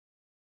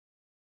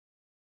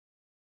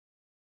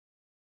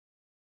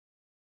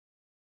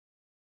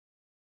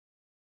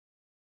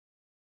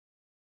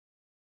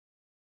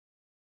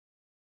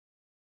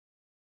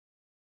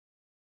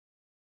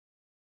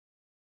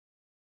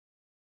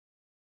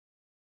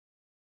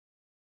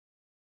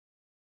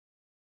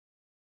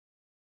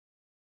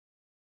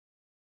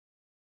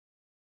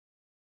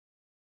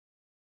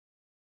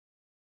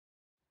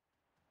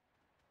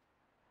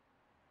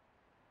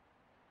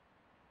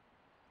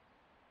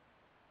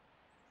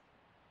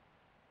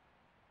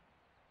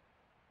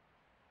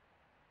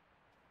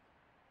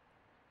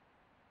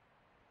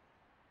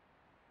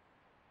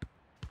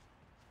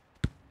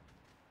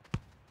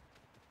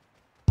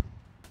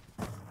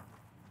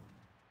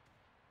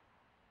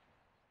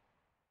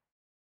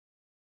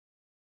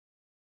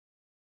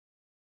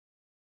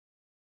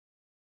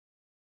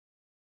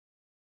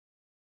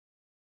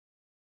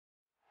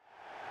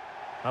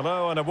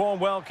Hello and a warm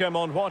welcome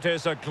on what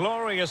is a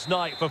glorious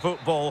night for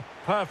football.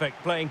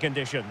 Perfect playing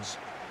conditions.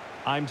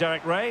 I'm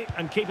Derek Ray,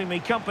 and keeping me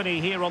company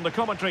here on the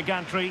commentary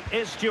gantry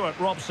is Stuart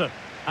Robson.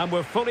 And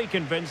we're fully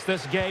convinced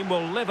this game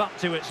will live up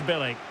to its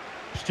billing.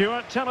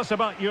 Stuart, tell us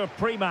about your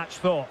pre-match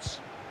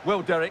thoughts.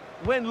 Well, Derek,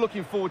 when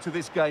looking forward to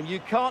this game, you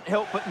can't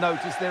help but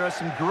notice there are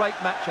some great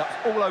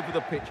matchups all over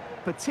the pitch,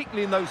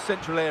 particularly in those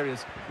central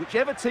areas.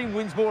 Whichever team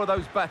wins more of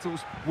those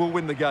battles will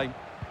win the game.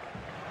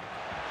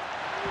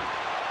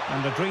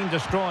 And the Dream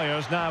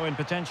Destroyers now in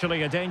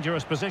potentially a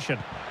dangerous position.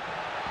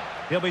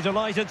 He'll be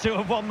delighted to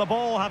have won the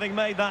ball, having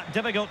made that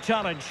difficult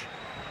challenge.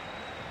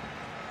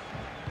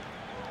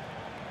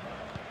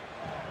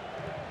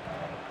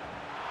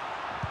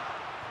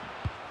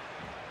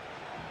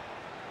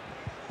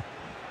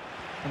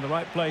 In the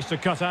right place to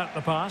cut out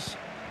the pass.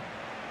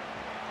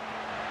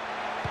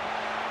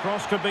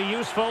 Cross could be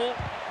useful.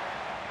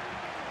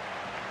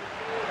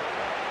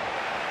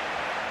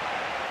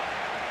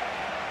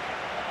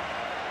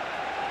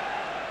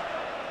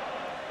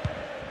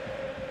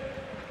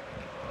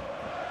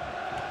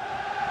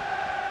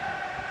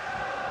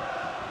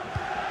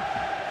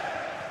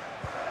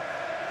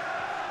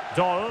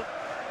 Doll,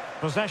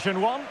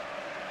 possession one.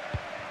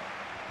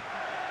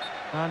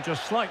 And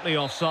just slightly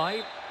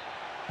offside.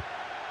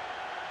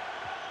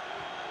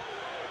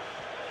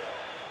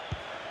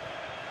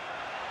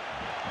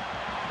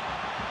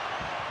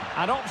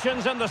 And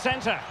options in the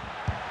centre.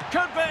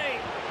 Could be.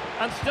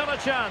 And still a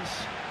chance.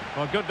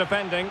 Well, good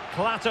defending,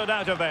 clattered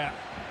out of there.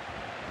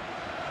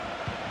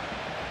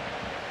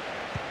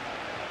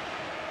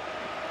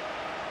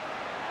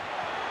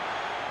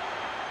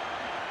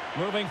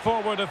 Moving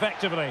forward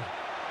effectively.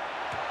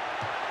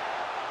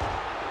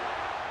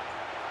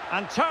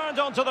 And turned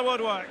onto the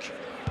woodwork.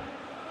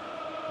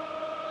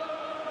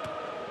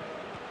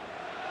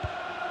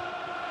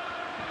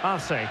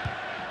 Arce.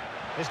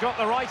 He's got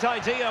the right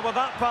idea with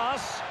that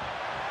pass.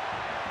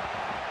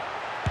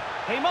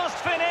 He must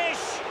finish.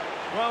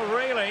 Well,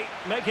 really,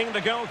 making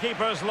the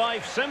goalkeeper's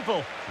life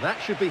simple.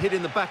 That should be hit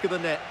in the back of the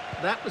net.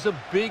 That was a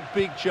big,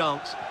 big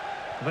chance.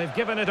 They've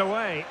given it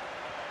away.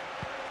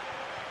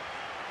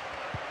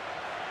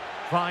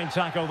 Fine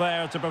tackle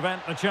there to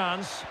prevent the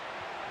chance.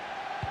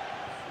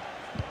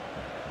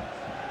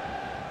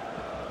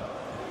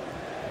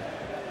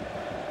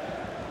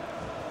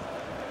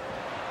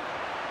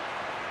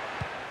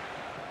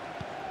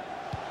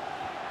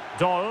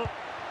 Doll.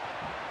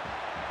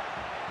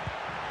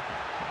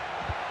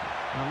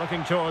 And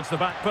looking towards the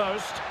back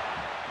post.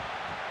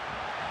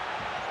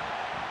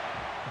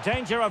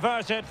 Danger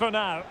averted for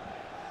now.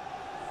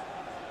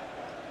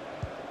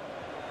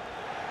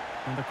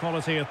 And the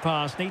quality of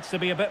pass needs to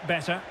be a bit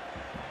better.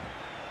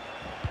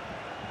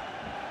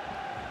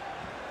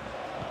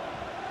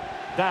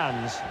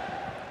 Dans.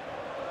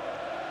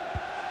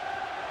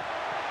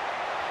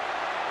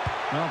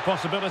 Well,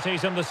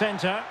 possibilities in the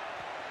centre.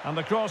 And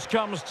the cross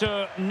comes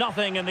to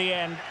nothing in the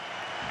end.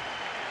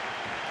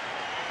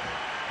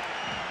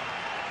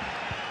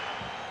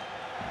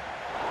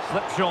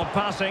 Slipshod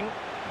passing.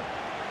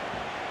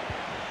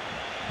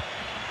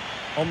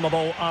 On the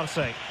ball,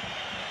 Arce.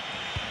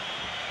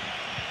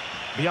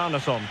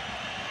 Bjarnason.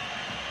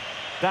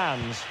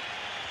 Dans.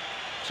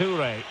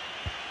 Toure.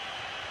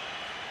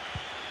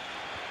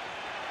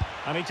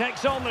 And he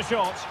takes on the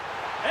shot.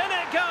 In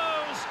it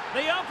goes!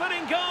 The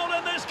opening goal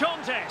in this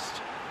contest.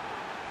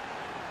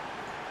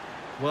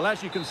 Well,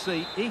 as you can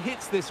see, he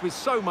hits this with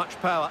so much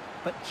power,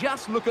 but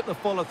just look at the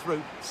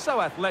follow-through.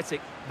 So athletic.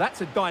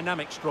 That's a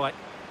dynamic strike.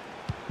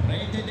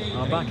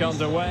 Well, back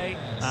underway,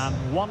 and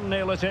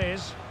 1-0 it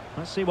is.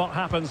 Let's see what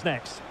happens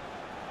next.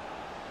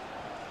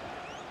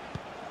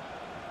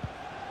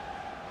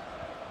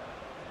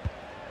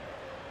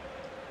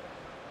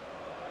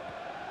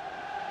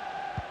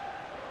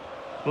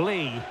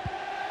 Lee.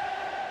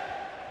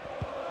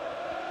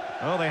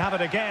 Oh, they have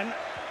it again.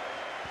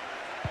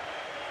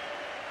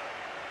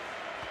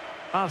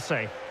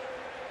 Arce.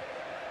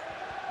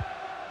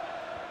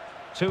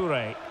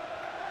 Toure.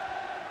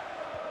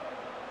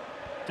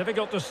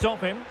 Difficult to stop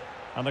him.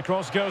 And the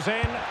cross goes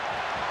in.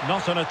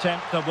 Not an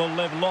attempt that will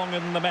live long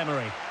in the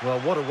memory. Well,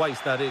 what a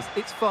waste that is.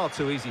 It's far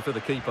too easy for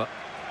the keeper.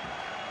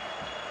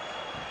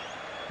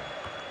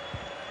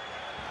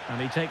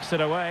 And he takes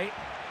it away.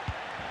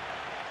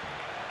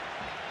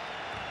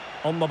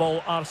 On the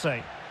ball, Arce.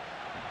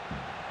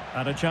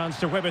 And a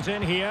chance to whip it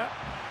in here.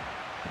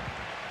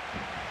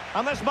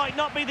 And this might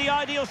not be the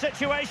ideal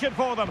situation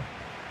for them.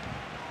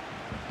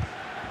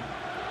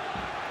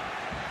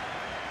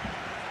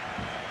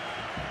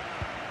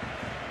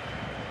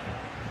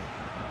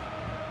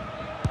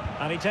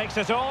 And he takes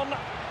it on.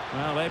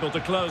 Well, able to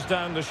close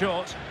down the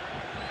shot.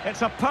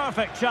 It's a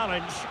perfect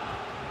challenge.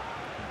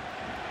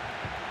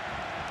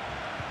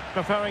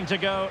 Preferring to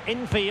go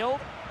infield.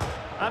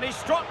 And he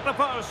struck the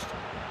post.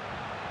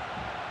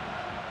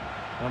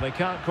 Well, they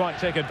can't quite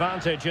take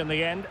advantage in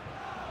the end.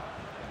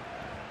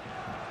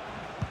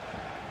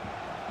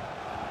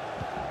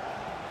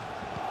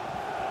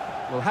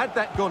 Well, had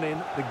that gone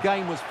in, the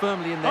game was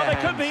firmly in their hands.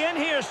 Oh, they could be in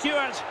here,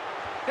 Stuart.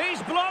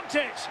 He's blocked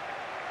it.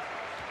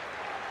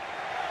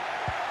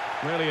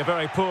 Really a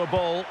very poor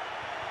ball.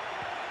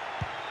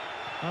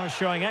 Oh,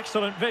 showing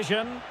excellent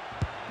vision.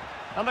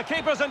 And the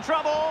keeper's in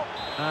trouble.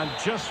 And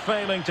just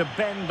failing to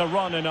bend the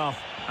run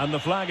enough. And the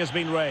flag has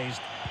been raised.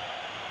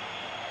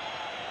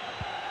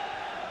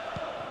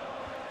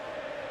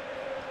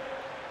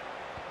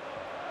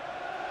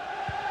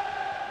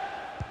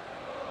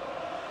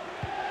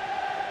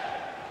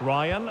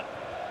 Ryan.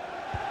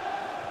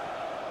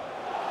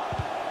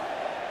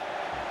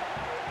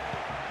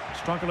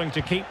 Struggling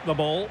to keep the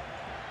ball.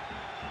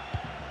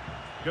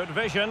 Good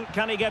vision.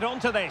 Can he get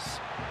onto this?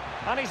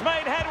 And he's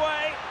made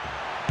headway.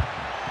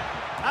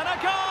 And a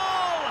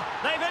goal!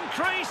 They've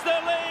increased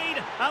their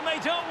lead, and they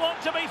don't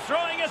want to be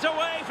throwing it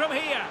away from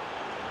here.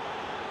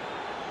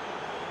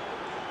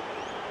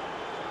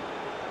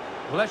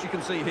 Well, as you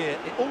can see here,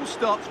 it all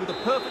starts with a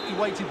perfectly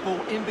weighted ball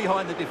in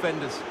behind the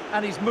defenders.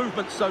 And his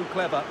movement's so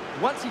clever.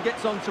 Once he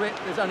gets onto it,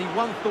 there's only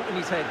one thought in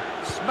his head.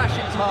 Smash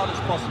it as hard as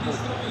possible.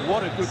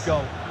 What a good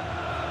goal.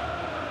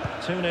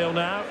 2-0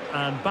 now,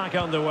 and back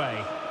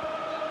underway.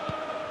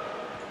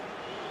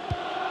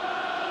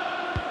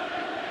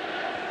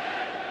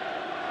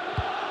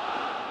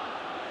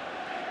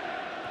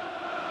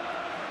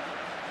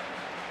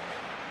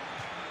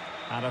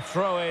 And a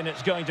throw-in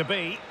it's going to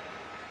be.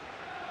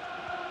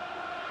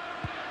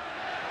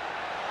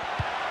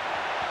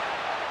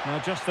 Now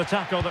just the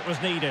tackle that was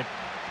needed.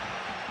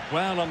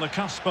 Well, on the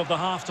cusp of the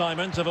half-time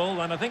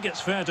interval, and I think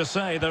it's fair to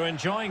say they're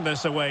enjoying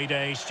this away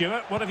day.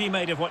 Stuart, what have you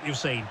made of what you've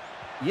seen?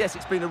 Yes,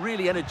 it's been a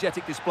really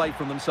energetic display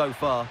from them so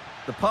far.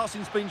 The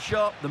passing's been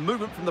sharp, the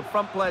movement from the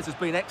front players has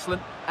been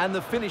excellent, and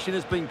the finishing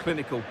has been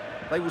clinical.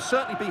 They will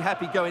certainly be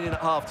happy going in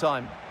at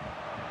half-time.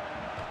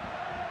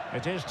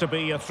 It is to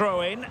be a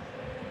throw-in.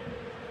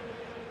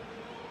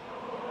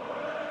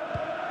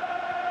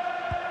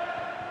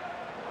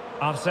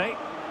 Arce.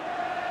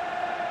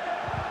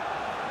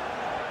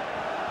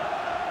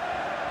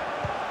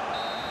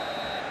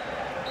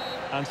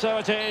 And so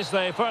it is,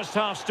 the first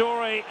half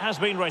story has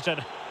been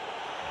written.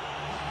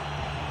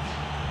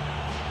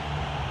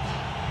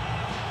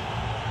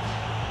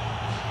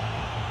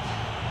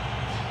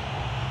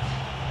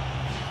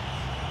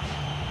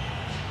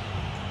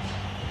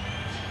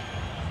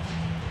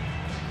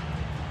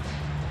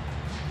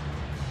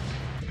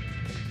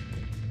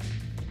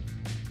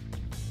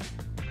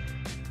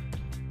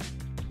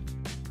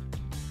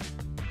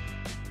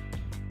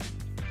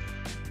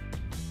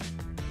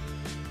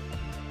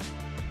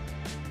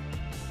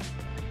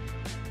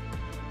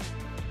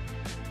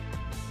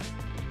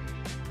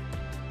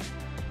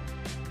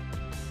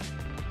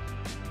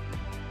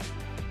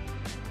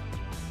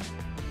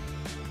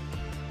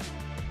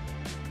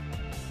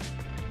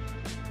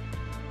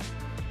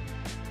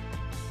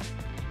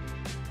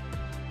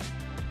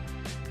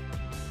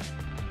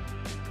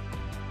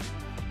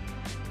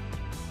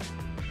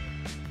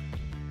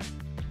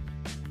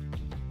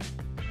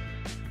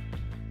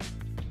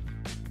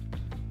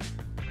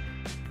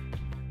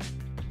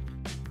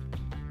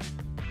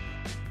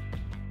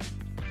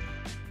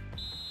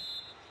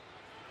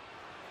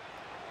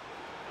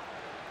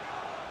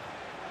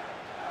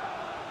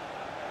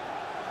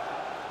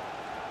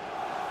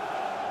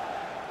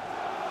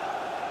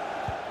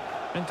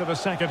 Into the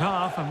second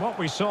half, and what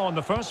we saw in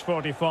the first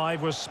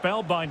 45 was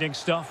spellbinding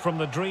stuff from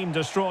the Dream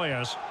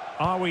Destroyers.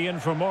 Are we in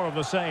for more of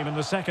the same in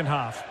the second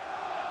half?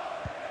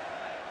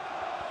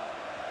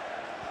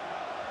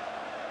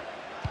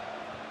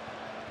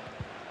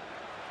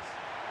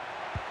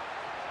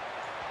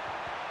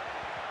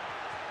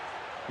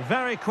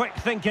 Very quick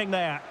thinking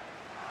there.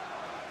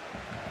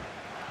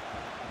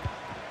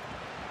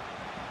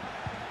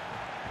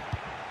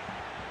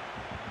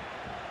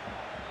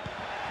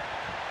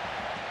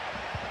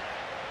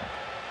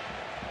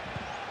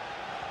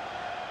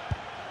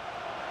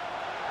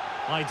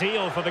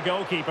 Ideal for the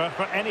goalkeeper,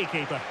 for any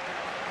keeper.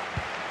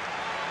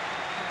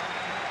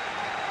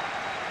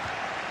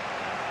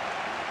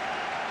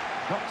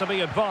 Not to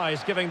be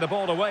advised giving the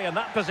ball away in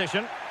that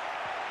position.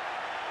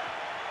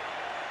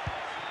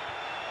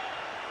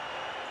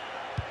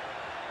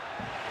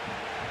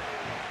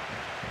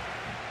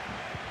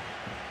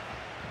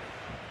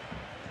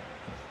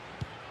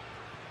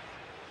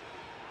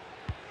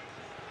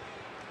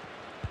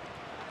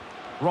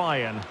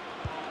 Ryan.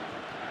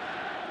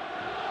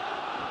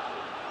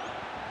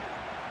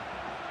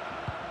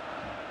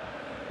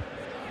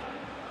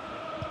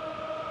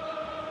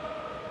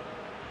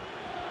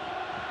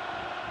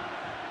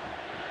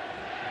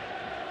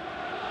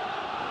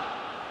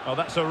 Oh,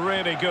 that's a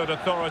really good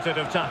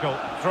authoritative tackle.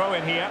 Throw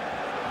in here.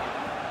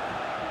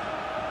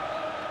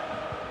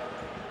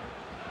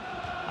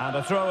 And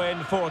a throw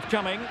in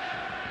forthcoming.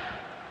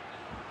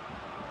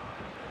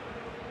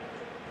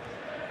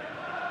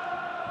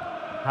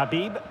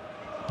 Habib.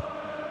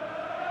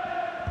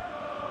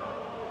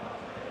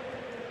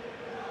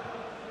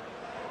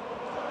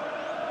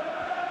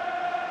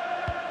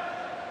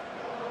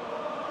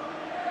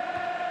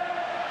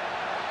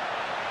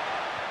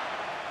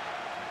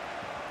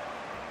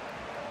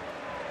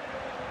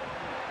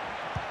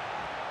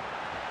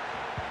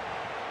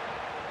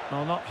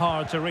 Well, not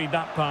hard to read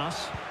that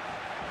pass.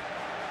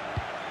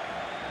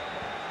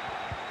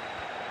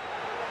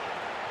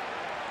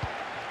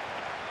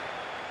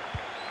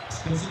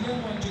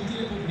 Consigliamo al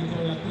gentile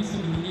pubblico l'acquisto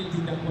di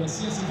biglietti da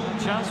qualsiasi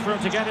A chance for him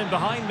to get in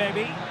behind,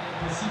 maybe.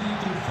 possibili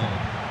truffe.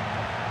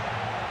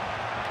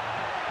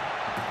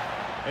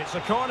 It's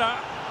a corner.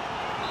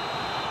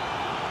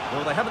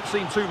 Well, they haven't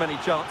seen too many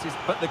chances,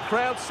 but the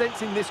crowd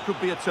sensing this could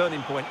be a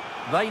turning point.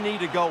 They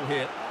need a goal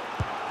here.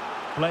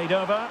 Played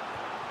over.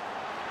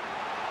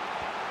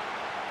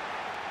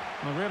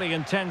 A really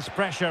intense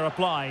pressure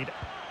applied.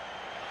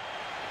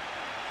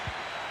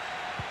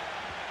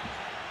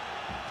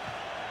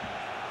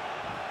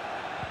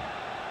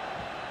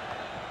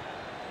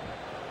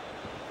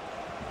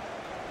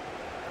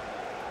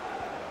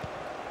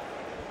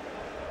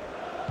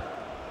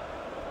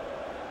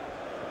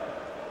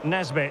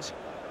 Nesbitt.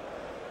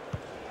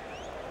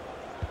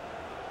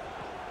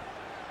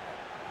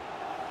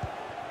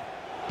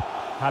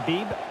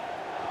 Habib.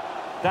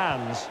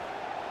 Dans.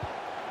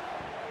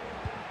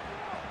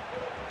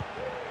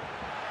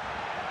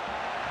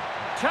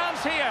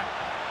 Chance here.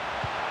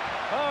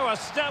 Oh, a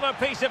stellar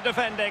piece of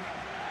defending.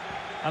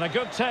 And a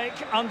good take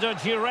under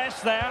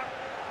duress there.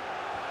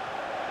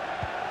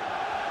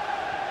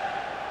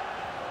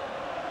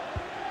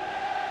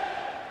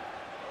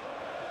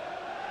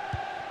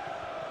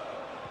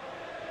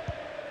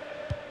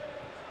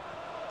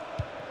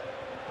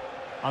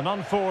 An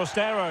unforced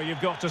error,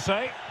 you've got to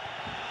say.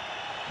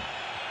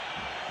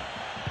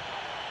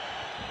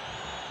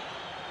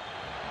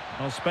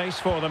 No space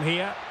for them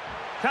here.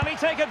 Can he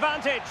take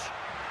advantage?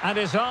 And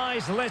his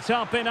eyes lit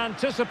up in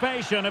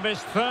anticipation of his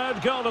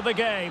third goal of the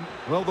game.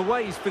 Well, the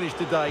way he's finished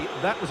today,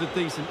 that was a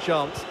decent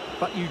chance,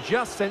 but you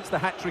just sense the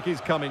hat-trick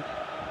is coming.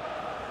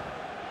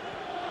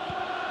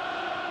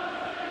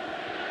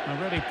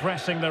 They're really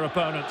pressing their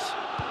opponents.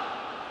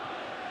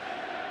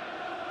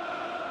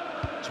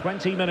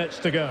 20 minutes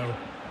to go.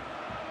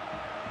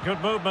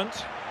 Good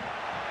movement.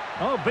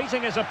 Oh,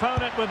 beating his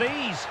opponent with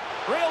ease.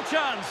 Real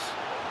chance.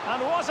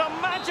 And what a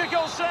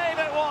magical save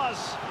it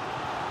was.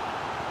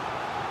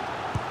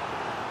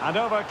 And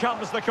over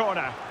comes the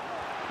corner.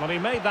 Well, he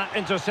made that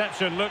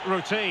interception look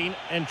routine.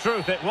 In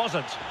truth, it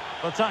wasn't.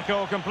 The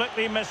tackle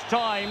completely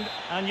mistimed,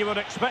 and you would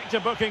expect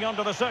a booking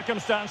under the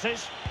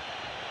circumstances.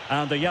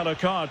 And the yellow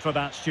card for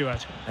that,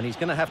 Stuart. And he's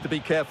going to have to be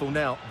careful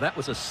now. That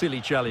was a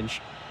silly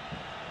challenge.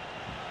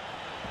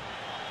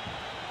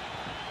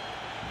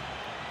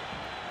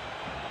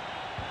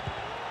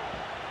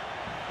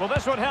 Well,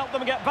 this would help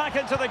them get back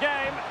into the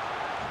game.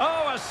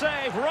 Oh, a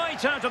save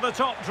right out of the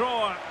top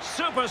drawer.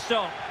 Super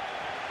stop.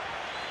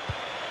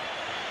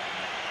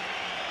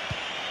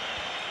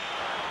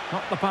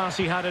 Not the pass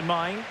he had in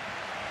mind.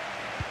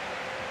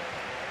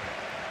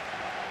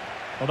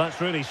 Well, that's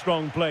really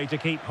strong play to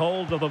keep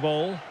hold of the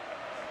ball.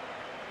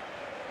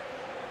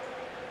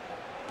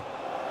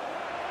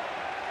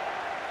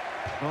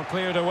 Well,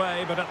 cleared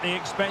away, but at the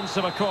expense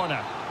of a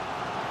corner.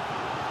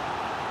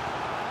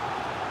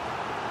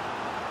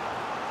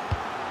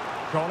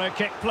 Corner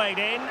kick played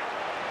in.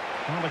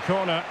 Well, the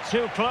corner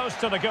too close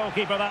to the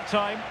goalkeeper that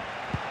time.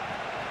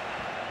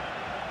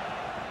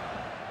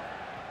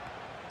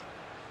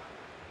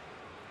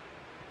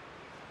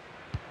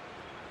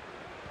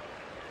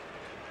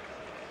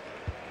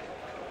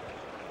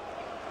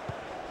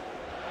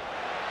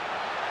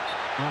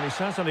 Well, he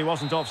certainly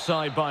wasn't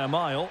offside by a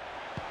mile.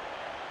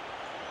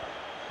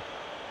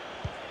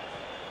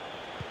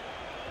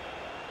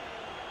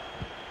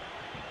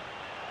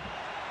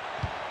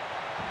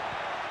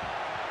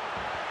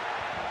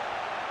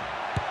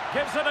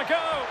 Gives it a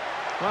go.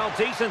 Well,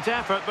 decent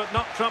effort, but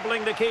not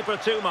troubling the keeper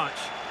too much.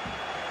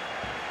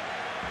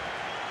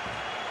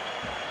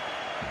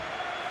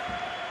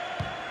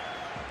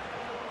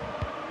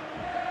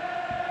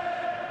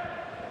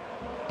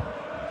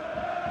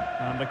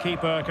 And the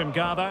keeper can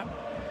gather.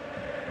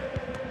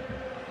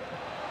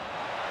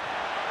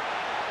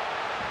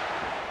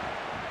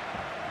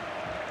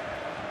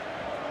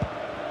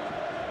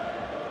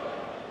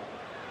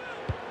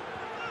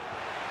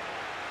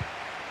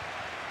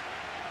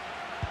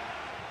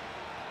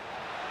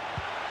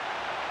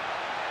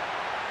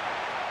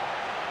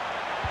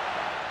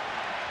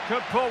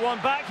 Could pull one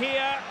back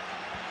here.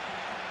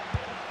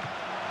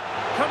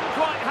 Couldn't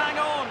quite hang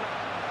on.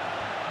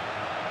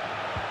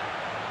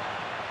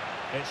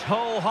 It's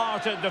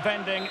wholehearted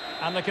defending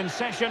and the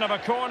concession of a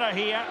corner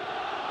here.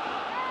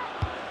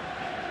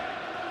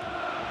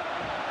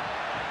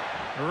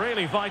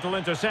 Really vital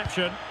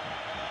interception.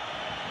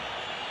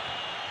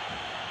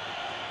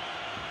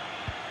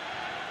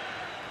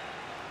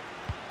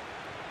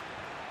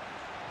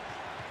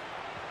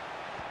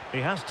 He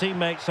has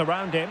teammates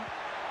around him.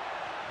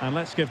 And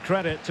let's give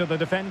credit to the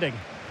defending.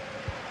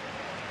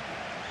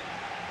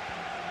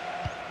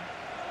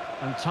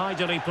 And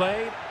tidily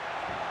played.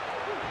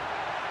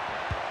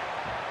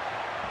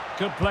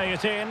 Could play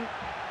it in.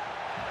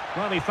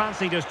 Well, he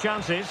fancied his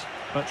chances,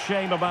 but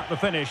shame about the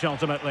finish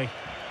ultimately.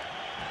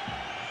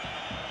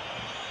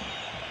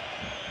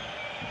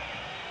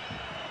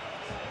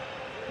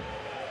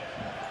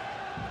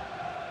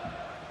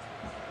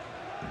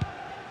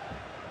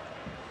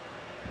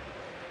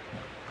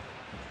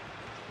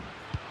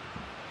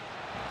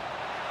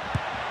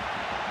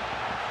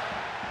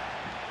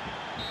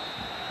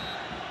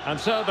 And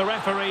so the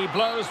referee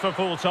blows for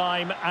full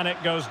time, and it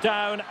goes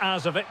down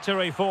as a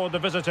victory for the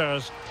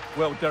visitors.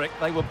 Well, Derek,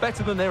 they were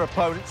better than their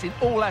opponents in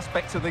all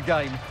aspects of the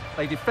game.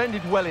 They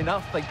defended well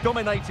enough, they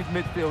dominated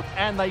midfield,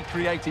 and they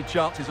created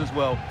chances as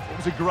well. It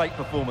was a great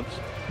performance.